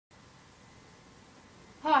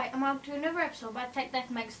and welcome to another episode by Tech Deck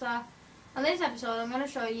Megastar. On this episode I'm going to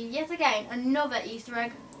show you yet again another Easter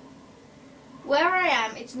egg. Where I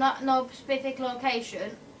am, it's not no specific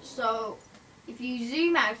location, so if you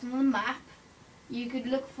zoom out on the map, you could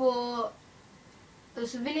look for the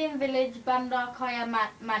civilian village Bandar Kaya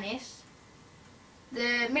Manis,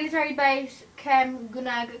 the military base Kem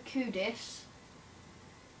Gunag Kudis,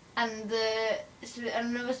 and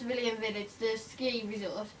another civilian village, the ski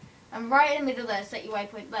resort. And right in the middle there, set your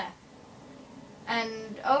waypoint there.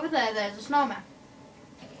 And over there, there's a snowman.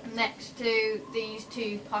 Next to these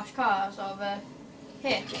two posh cars over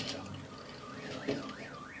here.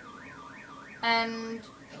 And,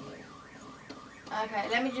 okay,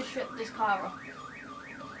 let me just shut this car off.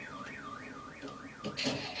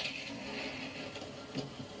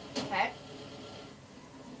 Okay.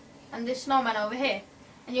 And this snowman over here.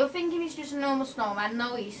 And you're thinking it's just a normal snowman,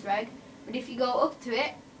 no Easter egg. But if you go up to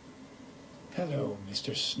it, hello,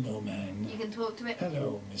 Mr. Snowman. you can talk to it.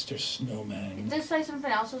 Hello, Mr. Snowman. It does say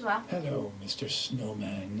something else as well. Hello, Mr.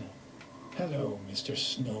 Snowman. Hello, Mr.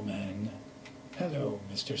 Snowman. Hello,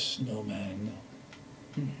 Mr. Snowman.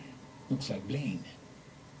 Looks like Blaine.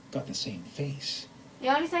 Got the same face. He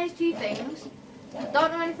only says two things. I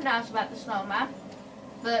don't know anything else about the snowman,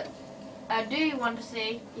 but I do want to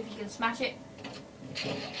see if you can smash it.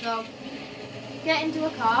 So, get into a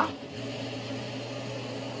car.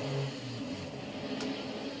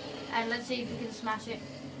 And let's see if we can smash it.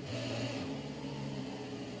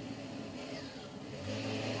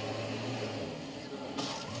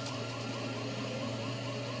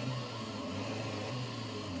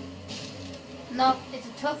 No, it's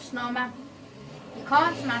a tough snowman. You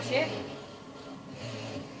can't smash it,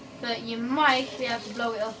 but you might be able to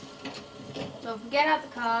blow it up. So if we get out the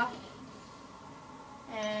car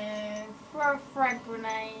and throw a frag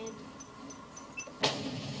grenade.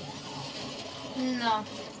 No.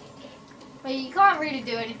 Well, you can't really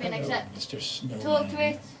do anything except talk to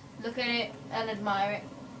it, look at it, and admire it.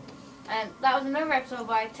 And that was another episode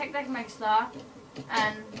by Tech Deck Megastar,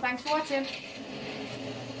 and thanks for watching.